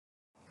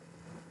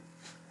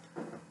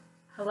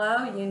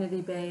Hello,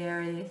 Unity Bay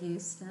Area,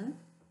 Houston.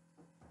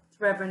 It's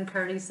Reverend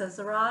Curtis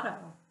Cesarato.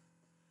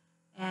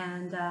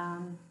 And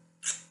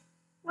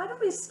why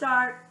don't we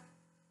start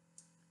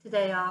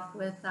today off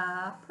with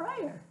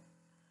prayer?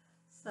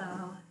 So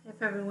if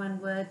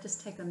everyone would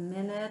just take a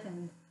minute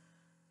and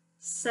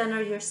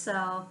center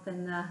yourself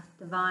in the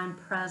divine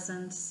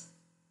presence,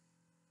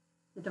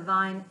 the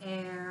divine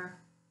air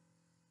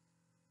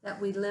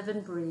that we live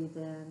and breathe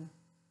in,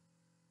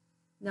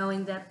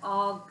 knowing that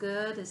all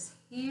good is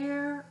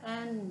here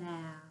and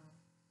now.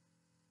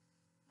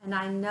 And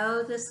I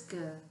know this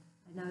good.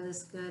 I know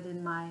this good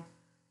in my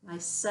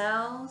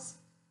cells.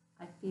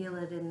 I feel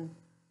it in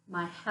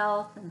my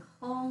health and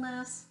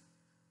wholeness.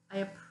 I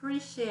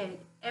appreciate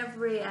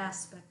every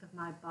aspect of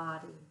my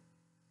body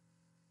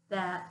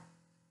that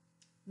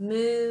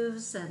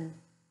moves and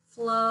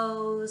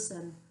flows,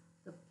 and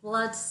the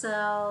blood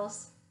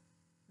cells.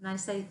 And I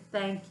say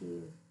thank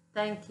you.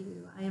 Thank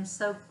you. I am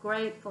so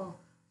grateful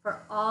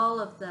for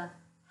all of the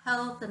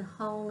health and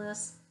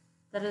wholeness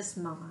that is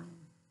mine.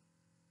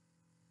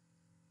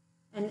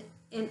 And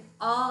in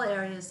all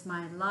areas of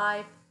my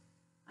life,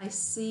 I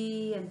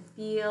see and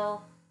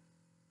feel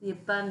the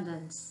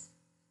abundance,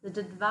 the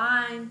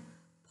divine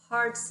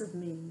parts of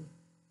me,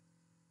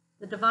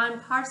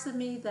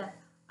 that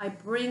I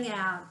bring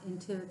out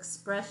into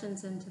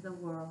expressions into the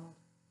world.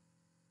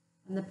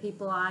 And the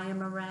people I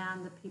am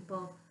around, the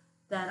people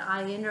that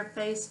I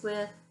interface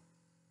with,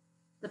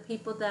 the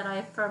people that I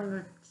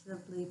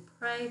affirmatively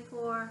pray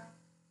for,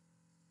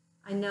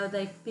 I know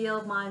they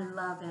feel my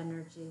love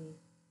energy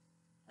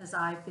as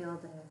I feel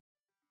theirs.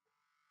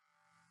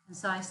 And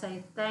so I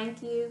say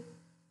thank you.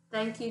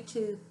 Thank you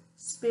to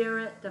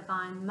Spirit,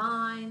 Divine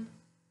Mind,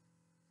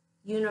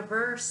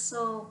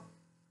 Universal,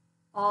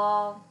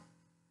 all,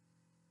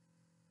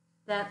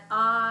 that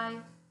I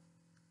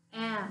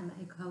am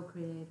a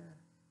co-creator.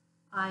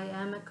 I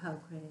am a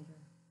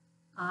co-creator.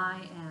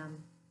 I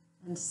am,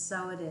 and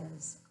so it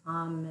is.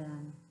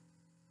 Amen.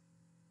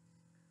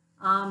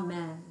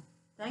 Amen.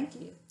 Thank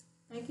you.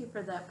 Thank you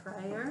for that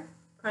prayer,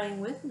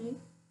 praying with me.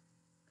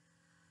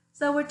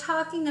 So we're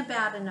talking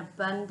about an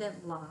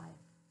abundant life.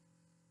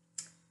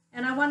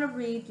 And I want to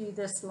read you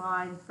this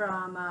line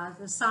from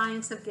The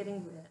Science of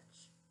Getting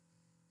Rich.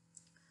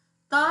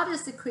 Thought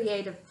is the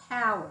creative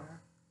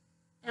power.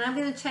 And I'm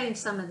going to change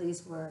some of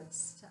these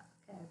words.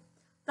 Okay.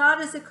 Thought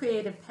is the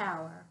creative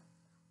power,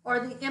 or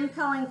the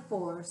impelling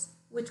force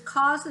which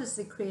causes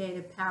the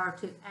creative power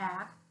to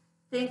act.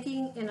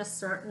 Thinking in a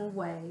certain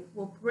way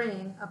will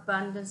bring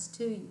abundance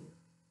to you.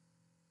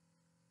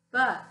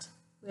 But,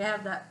 we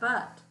have that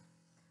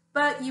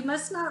but you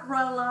must not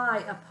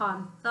rely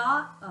upon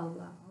thought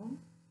alone,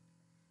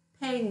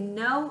 paying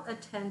no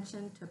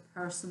attention to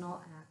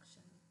personal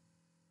action.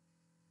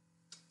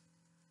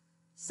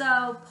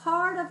 So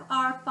part of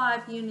our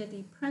 5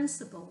 unity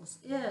principles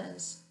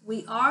is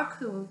we are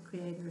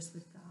co-creators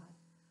with God,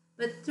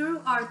 but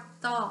through our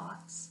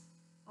thoughts,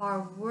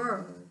 our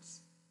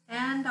words,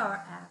 and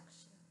our actions.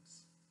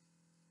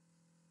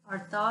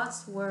 Our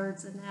thoughts,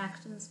 words, and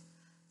actions.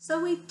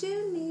 So we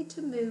do need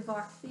to move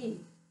our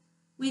feet.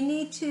 We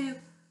need to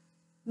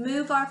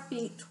move our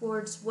feet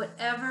towards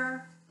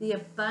whatever the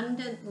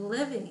abundant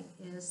living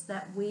is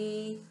that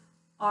we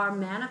are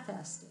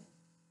manifesting.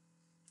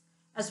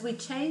 As we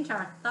change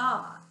our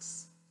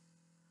thoughts,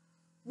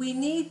 we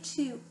need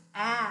to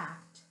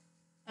act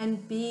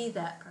and be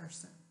that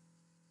person.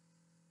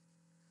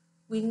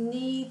 We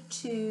need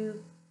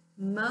to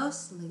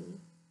mostly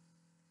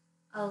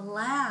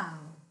allow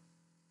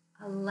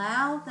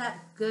that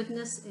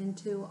goodness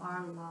into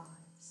our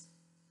lives.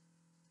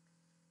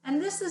 And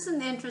this is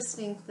an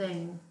interesting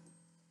thing.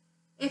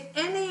 If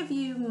any of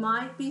you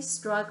might be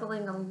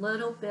struggling a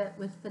little bit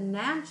with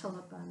financial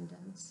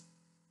abundance,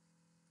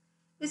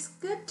 it's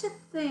good to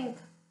think,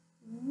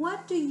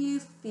 what do you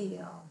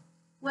feel?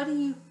 What do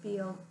you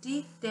feel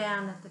deep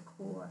down at the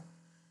core?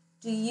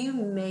 Do you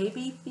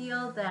maybe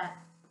feel that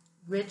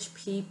rich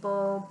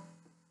people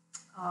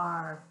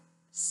are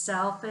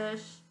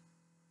selfish?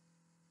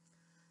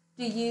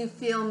 Do you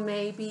feel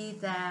maybe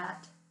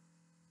that,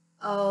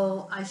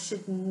 oh, I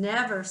should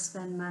never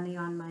spend money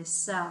on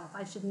myself.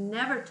 I should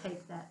never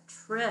take that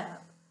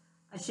trip.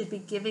 I should be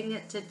giving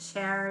it to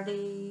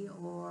charity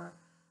or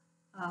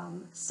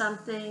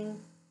something.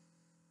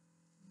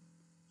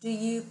 Do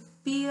you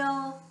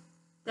feel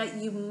that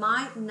you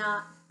might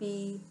not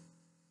be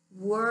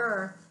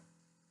worth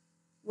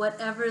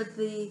whatever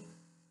the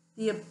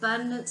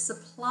abundant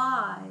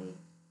supply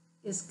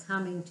is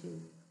coming to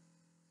you?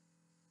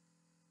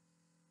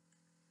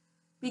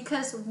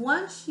 Because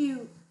once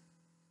you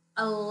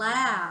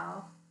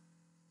allow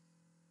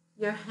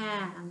your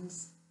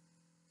hands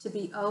to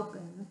be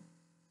open,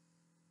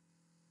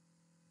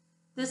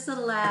 this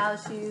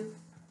allows you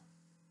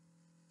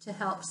to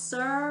help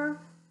serve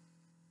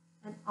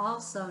and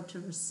also to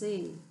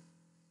receive.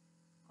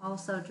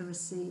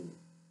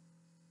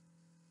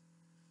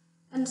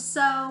 And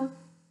so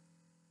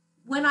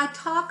when I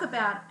talk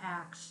about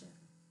action,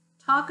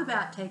 talk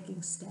about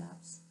taking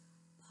steps,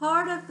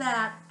 part of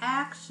that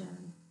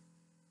action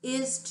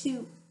is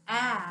to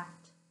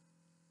act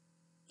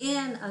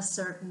in a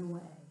certain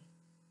way.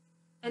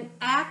 And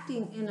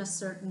acting in a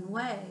certain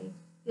way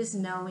is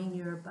knowing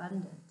your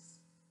abundance.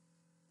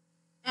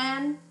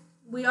 And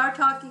we are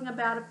talking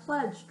about a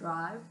pledge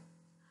drive.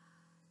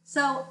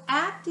 So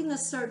acting a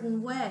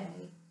certain way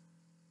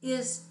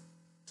is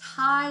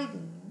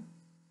tithing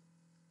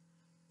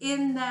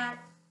in that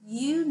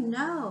you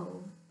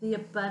know the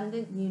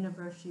abundant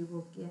universe you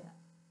will get.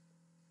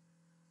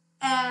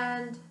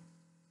 And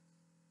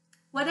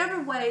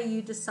whatever way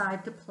you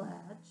decide to pledge,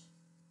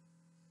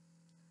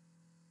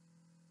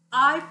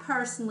 I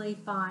personally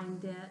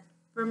find it,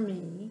 for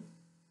me,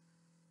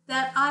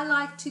 that I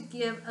like to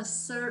give a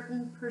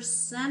certain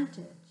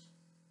percentage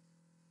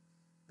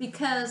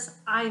because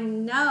I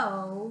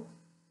know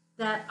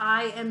that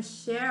I am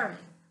sharing.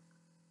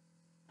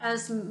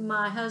 As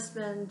my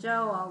husband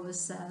Joe always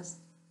says,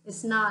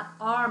 it's not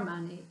our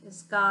money,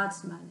 it's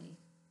God's money.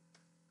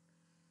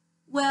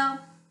 Well,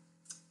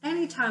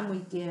 anytime we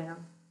give,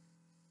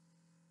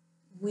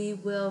 we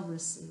will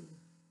receive.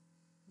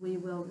 We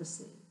will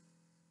receive.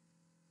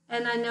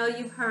 And I know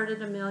you've heard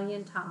it a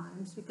million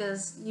times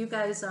because you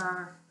guys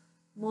are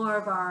more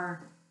of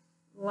our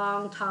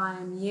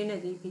long-time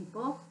unity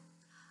people.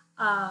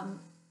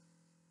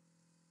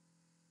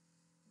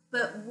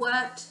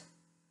 But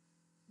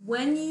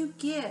when you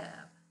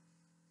give,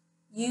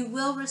 you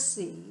will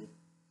receive.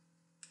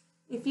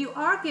 If you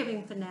are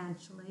giving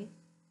financially,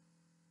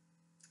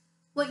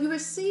 what you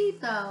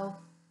receive, though,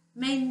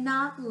 may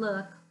not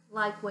look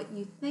like what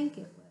you think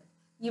it would.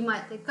 You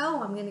might think,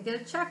 oh, I'm going to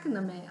get a check in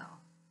the mail.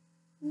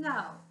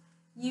 No,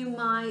 you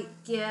might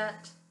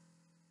get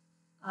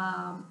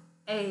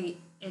a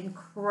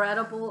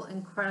incredible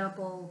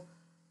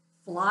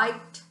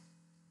flight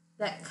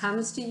that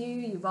comes to you.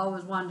 You've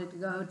always wanted to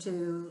go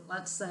to,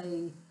 let's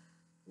say,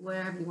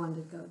 wherever you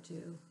wanted to go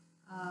to.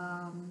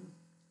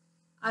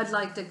 I'd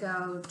like to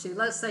go to,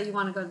 let's say you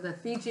want to go to the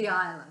Fiji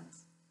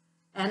Islands,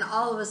 and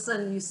all of a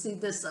sudden you see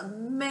this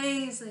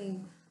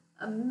amazing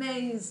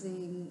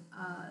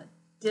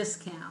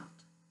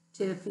discount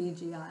to the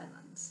Fiji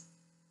Islands.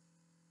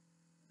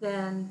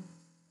 Then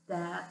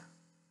that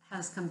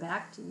has come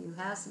back to you,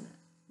 hasn't it?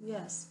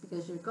 Yes,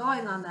 because you're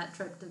going on that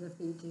trip to the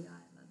Fiji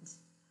Islands.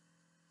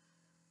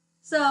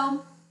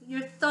 So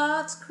your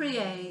thoughts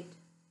create,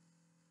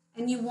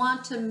 and you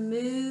want to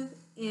move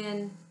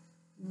in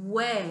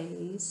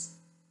ways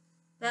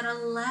that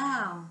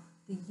allow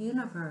the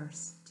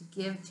universe to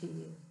give to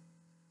you.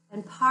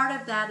 And part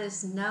of that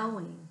is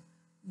knowing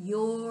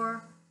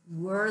your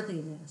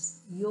worthiness,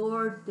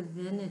 your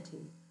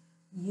divinity,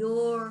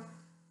 your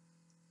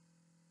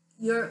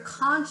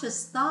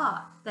conscious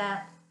thought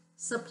that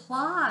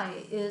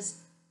supply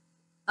is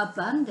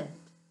abundant,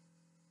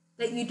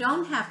 that you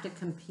don't have to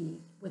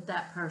compete with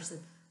that person.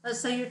 Let's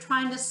say you're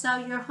trying to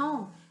sell your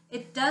home.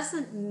 It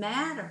doesn't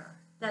matter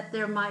that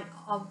there might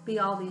be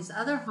all these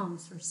other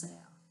homes for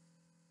sale,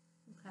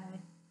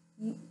 okay?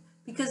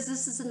 Because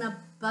this is an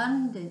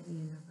abundant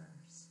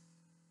universe.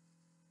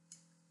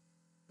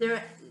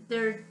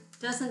 There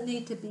doesn't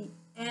need to be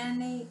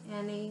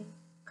any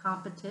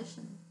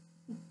competition.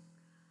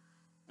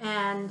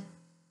 And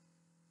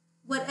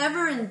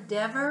whatever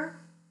endeavor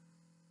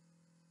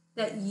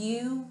that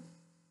you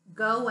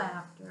go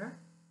after,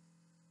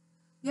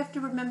 you have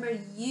to remember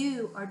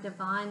you are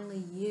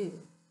divinely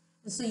you.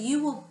 And so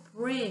you will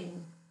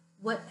bring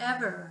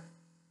whatever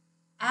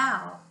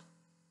out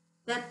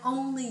that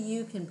only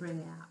you can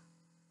bring out.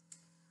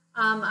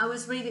 I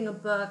was reading a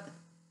book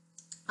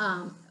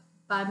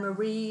by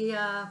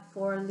Maria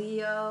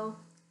Forleo,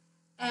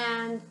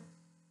 and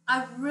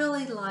I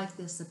really like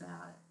this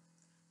about it.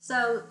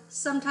 So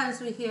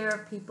sometimes we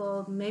hear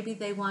people, maybe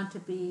they want to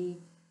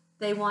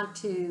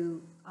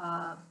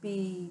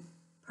be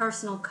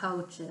personal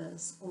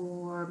coaches,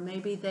 or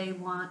maybe they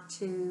want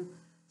to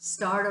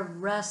start a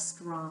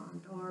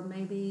restaurant, or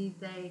maybe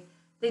they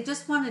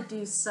just want to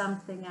do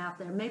something out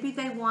there. Maybe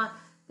they want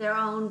their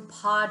own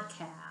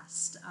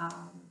podcast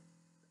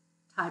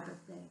type of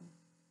thing.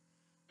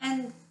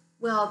 And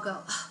we all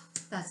go, oh,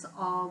 that's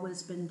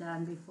always been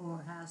done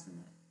before, hasn't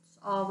it? It's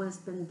always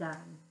been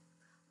done.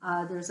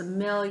 There's a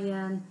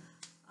million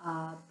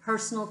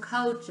personal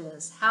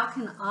coaches. How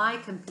can I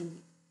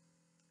compete?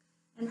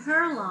 And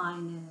her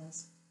line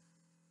is,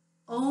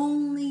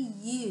 only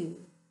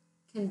you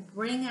can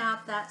bring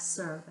out that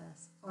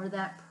service or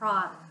that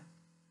product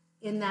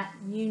in that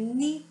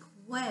unique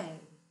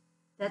way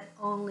that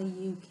only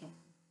you can.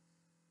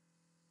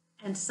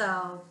 And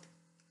so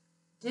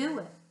do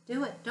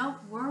it.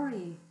 Don't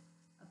worry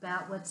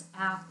about what's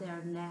out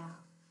there now.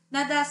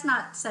 Now, that's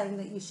not saying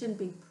that you shouldn't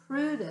be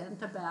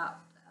prudent about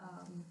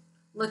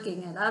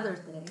looking at other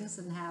things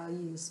and how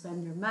you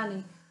spend your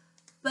money,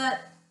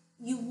 but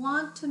you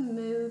want to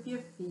move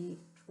your feet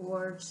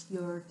towards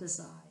your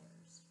desires.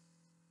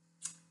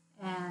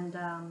 And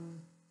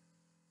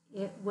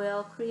it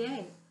will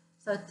create.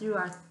 So through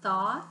our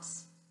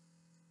thoughts,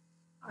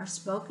 our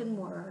spoken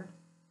word,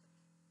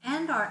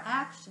 and our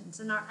actions,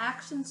 and our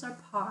actions are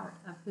part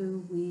of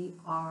who we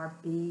are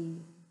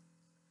being.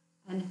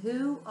 And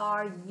who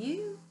are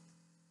you?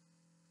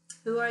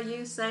 Who are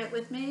you? Say it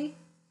with me.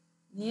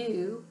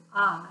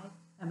 I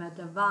am a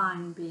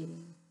divine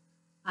being.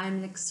 I am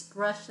an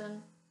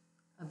expression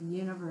of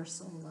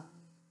universal love.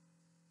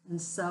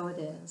 And so it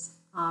is.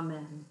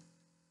 Amen.